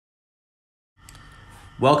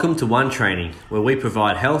Welcome to One Training, where we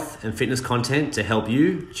provide health and fitness content to help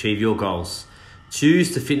you achieve your goals.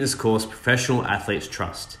 Choose the fitness course Professional Athletes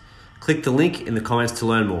Trust. Click the link in the comments to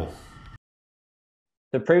learn more.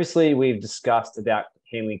 So previously we've discussed about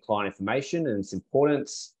handling client information and its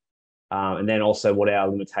importance, and then also what our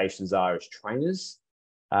limitations are as trainers.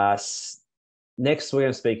 Next, we're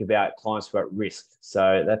going to speak about clients who are at risk.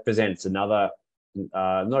 So that presents another,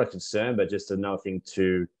 not a concern, but just another thing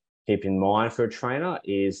to keep in mind for a trainer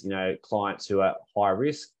is, clients who are at high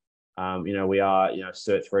risk. We are,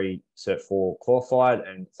 Cert 3, Cert 4 qualified,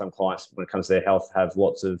 and some clients, when it comes to their health, have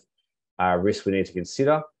lots of risks we need to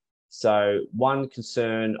consider. So one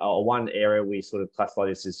concern or one area we sort of classify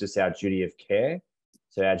this as just our duty of care.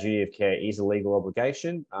 So our duty of care is a legal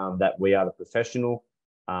obligation that we are the professional,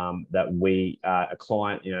 that we, a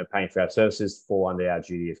client, paying for our services, fall under our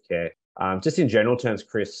duty of care. Just in general terms,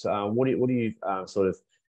 Chris, what do you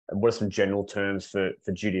what are some general terms for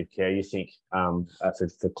duty of care you think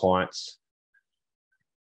for clients?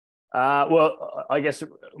 Well, I guess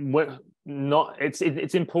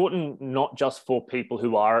it's important not just for people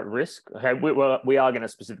who are at risk. Okay, we are going to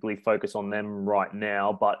specifically focus on them right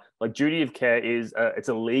now, but like duty of care is it's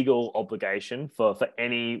a legal obligation for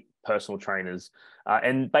any personal trainers,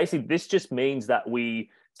 and basically this just means that we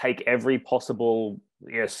take every possible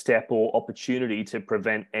step or opportunity to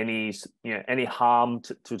prevent any harm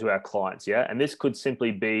to our clients. Yeah, and this could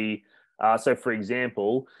simply be so. For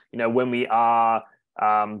example, when we are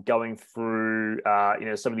going through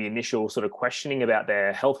some of the initial sort of questioning about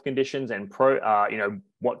their health conditions and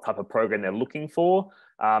what type of program they're looking for,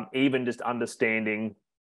 even just understanding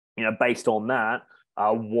based on that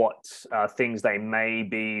what things they may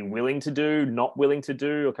be willing to do, not willing to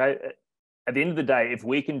do. Okay, at the end of the day, if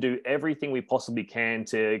we can do everything we possibly can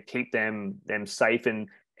to keep them safe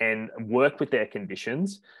and work with their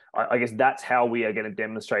conditions, I guess that's how we are going to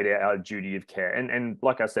demonstrate our duty of care. And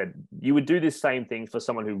like I said, you would do this same thing for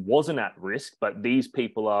someone who wasn't at risk, but these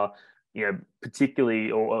people are, particularly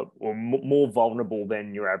or more vulnerable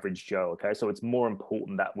than your average Joe. Okay, so it's more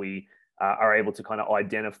important that we are able to kind of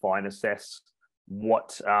identify and assess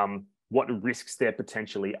what risks there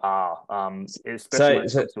potentially are, especially when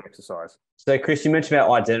it comes to exercise. So, Chris, you mentioned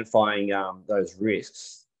about identifying those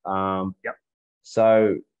risks. Yep.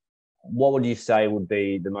 So, what would you say would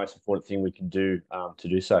be the most important thing we can do to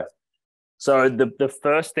do so? So, the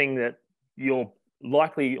first thing that you're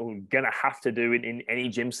likely going to have to do in any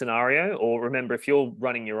gym scenario, or remember, if you're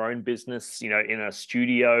running your own business, in a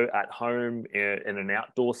studio, at home, in an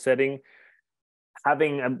outdoor setting,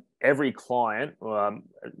 having every client, from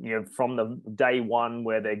the day one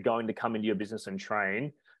where they're going to come into your business and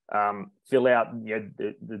train, fill out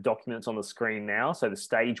the documents on the screen now. So the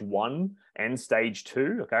stage 1 and stage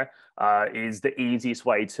 2, okay, is the easiest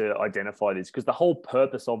way to identify this, because the whole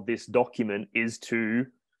purpose of this document is to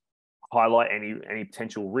highlight any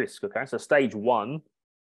potential risk. Okay, so stage 1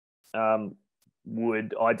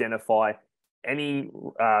 would identify any,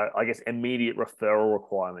 immediate referral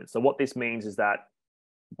requirements. So what this means is that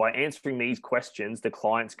by answering these questions, the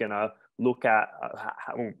client's going to look at,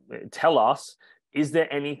 tell us, is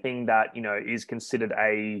there anything that, is considered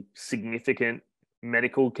a significant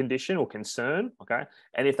medical condition or concern? Okay.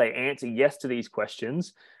 And if they answer yes to these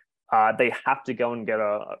questions, they have to go and get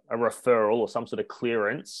a referral or some sort of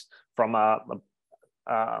clearance from not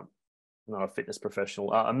a fitness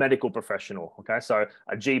professional, a medical professional. Okay. So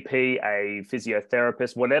a GP, a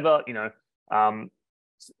physiotherapist, whatever,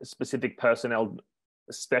 specific personnel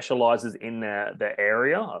specializes in the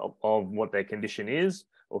area of what their condition is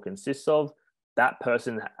or consists of. That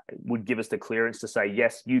person would give us the clearance to say,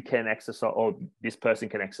 yes, you can exercise, or this person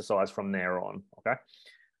can exercise from there on. Okay.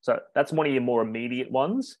 So that's one of your more immediate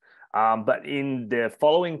ones. But in the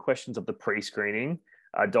following questions of the pre-screening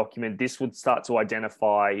document, this would start to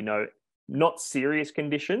identify, not serious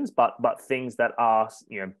conditions, but things that are,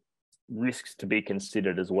 risks to be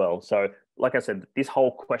considered as well. So like I said, this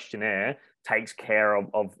whole questionnaire takes care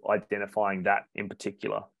of identifying that in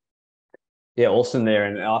particular. Yeah, awesome there.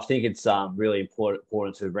 And I think it's really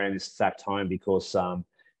important to bring this fact home because, so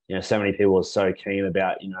many people are so keen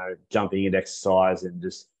about, jumping into exercise and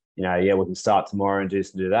just, we can start tomorrow and do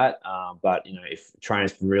this and do that. But, if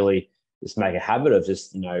trainers can really just make a habit of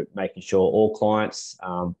just, making sure all clients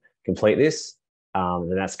complete this, then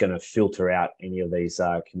that's going to filter out any of these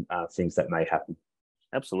things that may happen.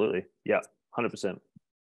 Absolutely. Yeah, 100%.